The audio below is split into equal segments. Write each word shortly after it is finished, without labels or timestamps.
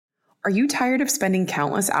Are you tired of spending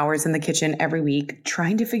countless hours in the kitchen every week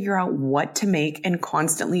trying to figure out what to make and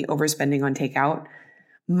constantly overspending on takeout?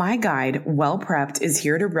 My guide, Well Prepped, is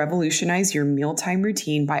here to revolutionize your mealtime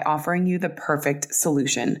routine by offering you the perfect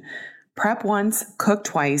solution. Prep once, cook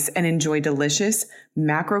twice, and enjoy delicious,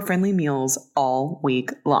 macro-friendly meals all week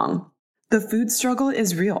long. The food struggle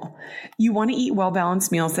is real. You want to eat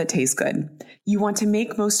well-balanced meals that taste good. You want to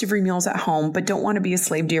make most of your meals at home, but don't want to be a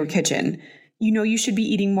slave to your kitchen. You know you should be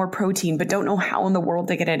eating more protein, but don't know how in the world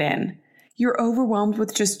to get it in. You're overwhelmed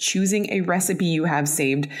with just choosing a recipe you have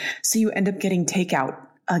saved, so you end up getting takeout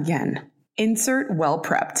again. Insert Well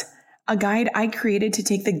Prepped, a guide I created to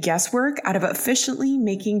take the guesswork out of efficiently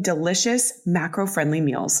making delicious, macro-friendly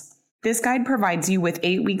meals. This guide provides you with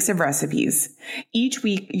 8 weeks of recipes. Each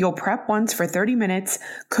week, you'll prep once for 30 minutes,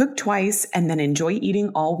 cook twice, and then enjoy eating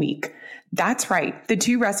all week. That's right, the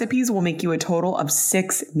 2 recipes will make you a total of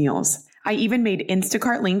 6 meals. I even made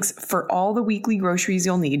Instacart links for all the weekly groceries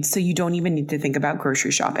you'll need, so you don't even need to think about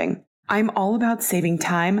grocery shopping. I'm all about saving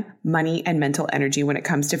time, money, and mental energy when it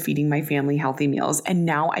comes to feeding my family healthy meals, and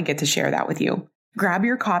now I get to share that with you. Grab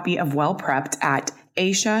your copy of Well Prepped at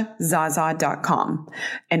aishazaza.com.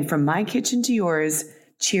 And from my kitchen to yours,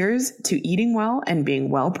 cheers to eating well and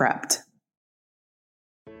being well prepped.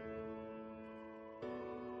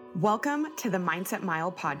 Welcome to the Mindset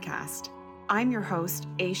Mile podcast. I'm your host,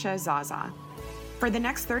 Aisha Zaza. For the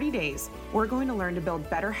next 30 days, we're going to learn to build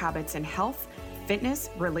better habits in health, fitness,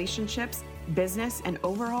 relationships, business, and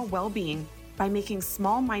overall well-being by making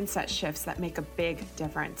small mindset shifts that make a big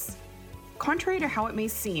difference. Contrary to how it may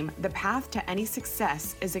seem, the path to any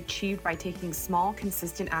success is achieved by taking small,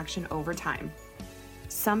 consistent action over time.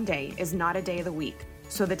 Someday is not a day of the week,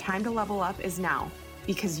 so the time to level up is now,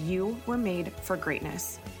 because you were made for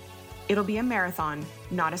greatness. It'll be a marathon,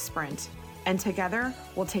 not a sprint, and together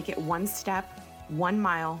we'll take it one step, 1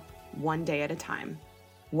 mile, 1 day at a time.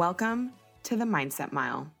 Welcome to the Mindset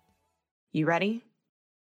Mile. You ready?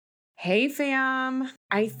 Hey fam!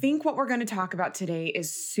 I think what we're going to talk about today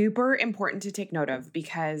is super important to take note of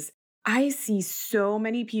because I see so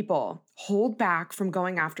many people hold back from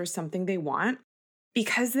going after something they want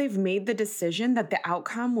because they've made the decision that the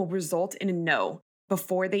outcome will result in a no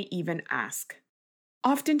before they even ask.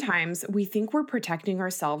 Oftentimes, we think we're protecting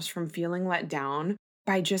ourselves from feeling let down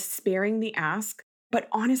by just sparing the ask, but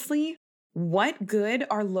honestly, what good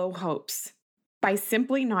are low hopes? By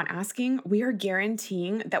simply not asking, we are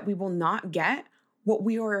guaranteeing that we will not get what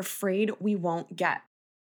we are afraid we won't get.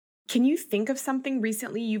 Can you think of something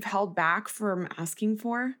recently you've held back from asking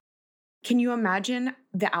for? Can you imagine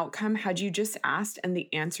the outcome had you just asked and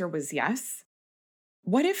the answer was yes?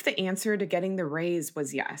 What if the answer to getting the raise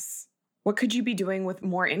was yes? What could you be doing with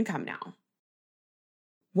more income now?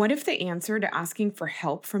 What if the answer to asking for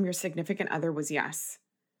help from your significant other was yes?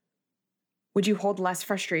 Would you hold less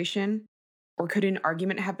frustration? Or could an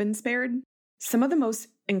argument have been spared? Some of the most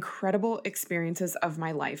incredible experiences of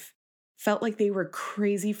my life felt like they were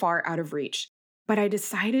crazy far out of reach, but I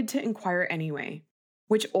decided to inquire anyway,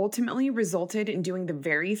 which ultimately resulted in doing the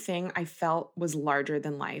very thing I felt was larger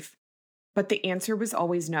than life. But the answer was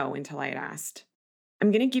always no until I had asked. I'm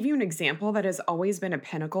going to give you an example that has always been a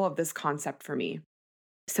pinnacle of this concept for me.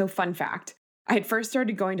 So fun fact, I had first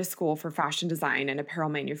started going to school for fashion design and apparel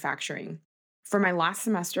manufacturing. For my last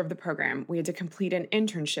semester of the program, we had to complete an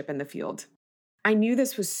internship in the field. I knew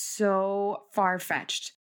this was so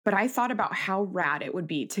far-fetched, but I thought about how rad it would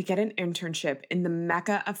be to get an internship in the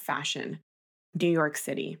mecca of fashion, New York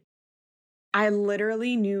City. I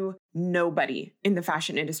literally knew nobody in the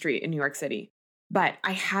fashion industry in New York City, but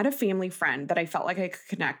I had a family friend that I felt like I could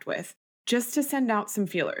connect with just to send out some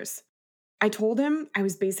feelers. I told him I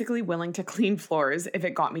was basically willing to clean floors if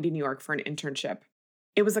it got me to New York for an internship.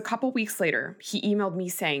 It was a couple weeks later, he emailed me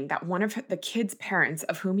saying that one of the kids' parents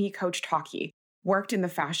of whom he coached hockey worked in the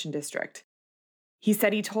fashion district. He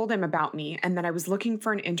said he told him about me and that I was looking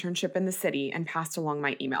for an internship in the city and passed along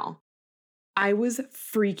my email. I was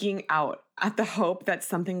freaking out at the hope that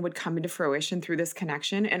something would come into fruition through this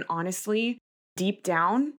connection, and honestly, deep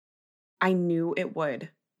down, I knew it would.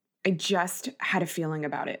 I just had a feeling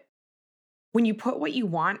about it. When you put what you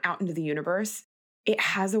want out into the universe, it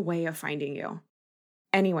has a way of finding you.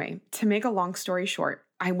 Anyway, to make a long story short,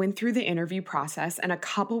 I went through the interview process and a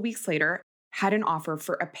couple weeks later had an offer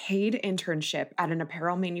for a paid internship at an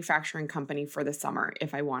apparel manufacturing company for the summer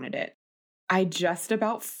if I wanted it. I just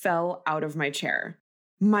about fell out of my chair.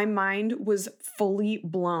 My mind was fully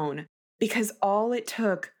blown because all it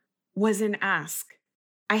took was an ask.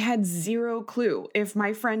 I had zero clue if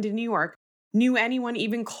my friend in New York knew anyone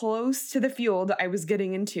even close to the field I was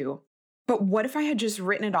getting into. But what if I had just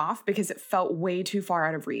written it off because it felt way too far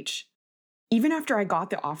out of reach? Even after I got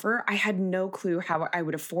the offer, I had no clue how I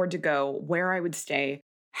would afford to go, where I would stay,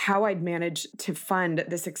 how I'd manage to fund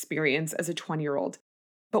this experience as a 20-year-old.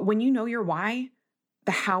 But when you know your why,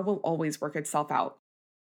 the how will always work itself out.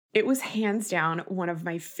 It was hands down one of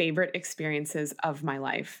my favorite experiences of my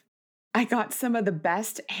life. I got some of the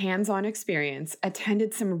best hands-on experience,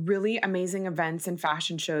 attended some really amazing events and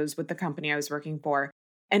fashion shows with the company I was working for,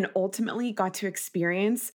 and ultimately got to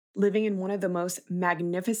experience living in one of the most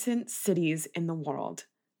magnificent cities in the world,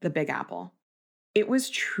 the Big Apple. It was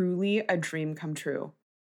truly a dream come true.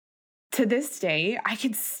 To this day, I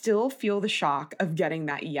can still feel the shock of getting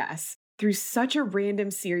that yes through such a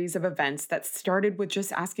random series of events that started with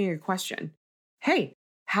just asking a question. Hey,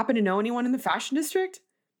 happen to know anyone in the fashion district?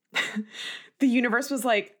 The universe was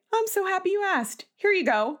like, I'm so happy you asked. Here you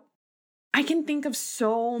go. I can think of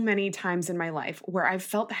so many times in my life where I've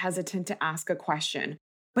felt hesitant to ask a question,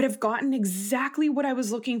 but have gotten exactly what I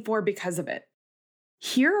was looking for because of it.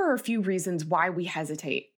 Here are a few reasons why we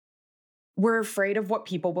hesitate. We're afraid of what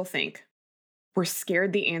people will think. We're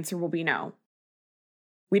scared the answer will be no.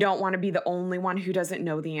 We don't want to be the only one who doesn't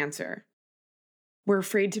know the answer. We're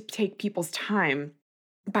afraid to take people's time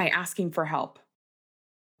by asking for help.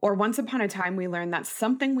 Or once upon a time, we learned that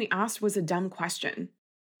something we asked was a dumb question.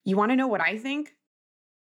 You want to know what I think?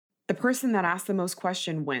 The person that asked the most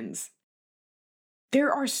question wins.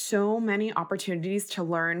 There are so many opportunities to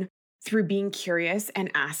learn through being curious and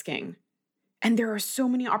asking. And there are so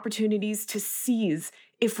many opportunities to seize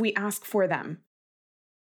if we ask for them.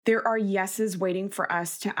 There are yeses waiting for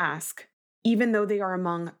us to ask, even though they are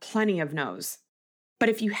among plenty of no's. But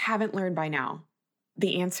if you haven't learned by now,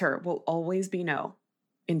 the answer will always be no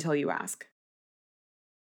until you ask.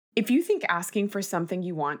 If you think asking for something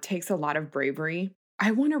you want takes a lot of bravery,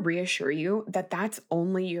 I want to reassure you that that's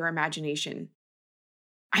only your imagination.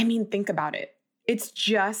 I mean, think about it. It's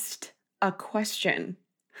just a question.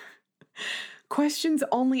 Questions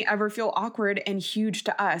only ever feel awkward and huge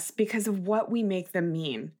to us because of what we make them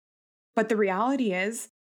mean. But the reality is,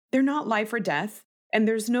 they're not life or death, and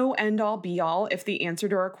there's no end-all be-all if the answer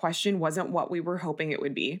to our question wasn't what we were hoping it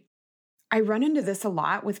would be. I run into this a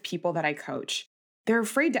lot with people that I coach. They're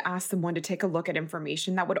afraid to ask someone to take a look at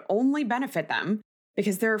information that would only benefit them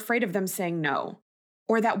because they're afraid of them saying no,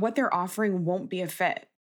 or that what they're offering won't be a fit.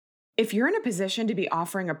 If you're in a position to be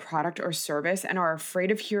offering a product or service and are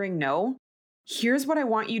afraid of hearing no, here's what I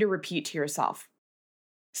want you to repeat to yourself.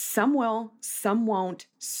 Some will, some won't,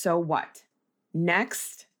 so what?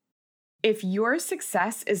 Next, if your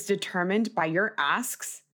success is determined by your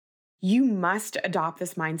asks, you must adopt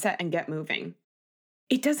this mindset and get moving.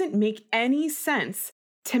 It doesn't make any sense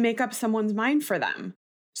to make up someone's mind for them.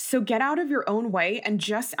 So get out of your own way and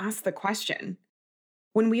just ask the question.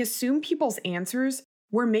 When we assume people's answers,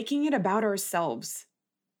 we're making it about ourselves.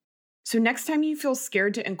 So next time you feel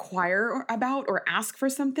scared to inquire about or ask for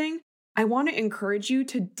something, I want to encourage you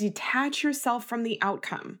to detach yourself from the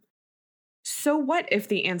outcome. So what if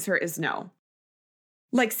the answer is no?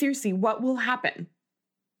 Like seriously, what will happen?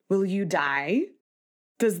 Will you die?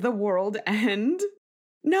 Does the world end?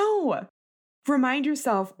 No. Remind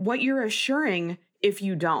yourself what you're assuring if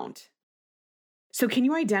you don't. So can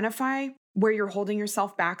you identify where you're holding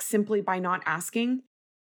yourself back simply by not asking?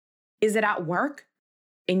 Is it at work?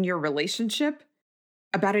 In your relationship?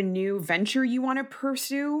 About a new venture you want to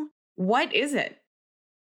pursue? What is it?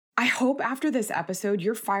 I hope after this episode,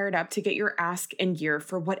 you're fired up to get your ask in gear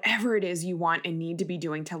for whatever it is you want and need to be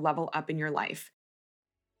doing to level up in your life.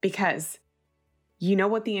 Because you know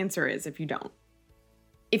what the answer is if you don't.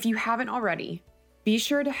 If you haven't already, be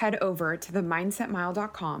sure to head over to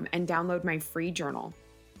themindsetmile.com and download my free journal.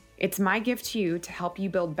 It's my gift to you to help you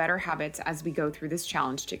build better habits as we go through this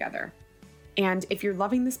challenge together. And if you're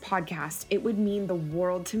loving this podcast, it would mean the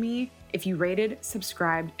world to me if you rated,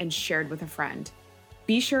 subscribed, and shared with a friend.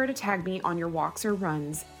 Be sure to tag me on your walks or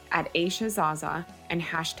runs at Aisha Zaza and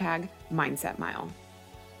hashtag MindsetMile.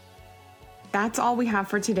 That's all we have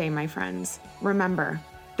for today, my friends. Remember,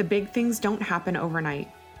 the big things don't happen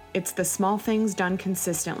overnight. It's the small things done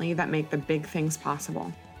consistently that make the big things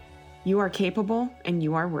possible. You are capable and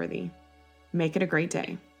you are worthy. Make it a great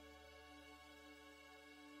day.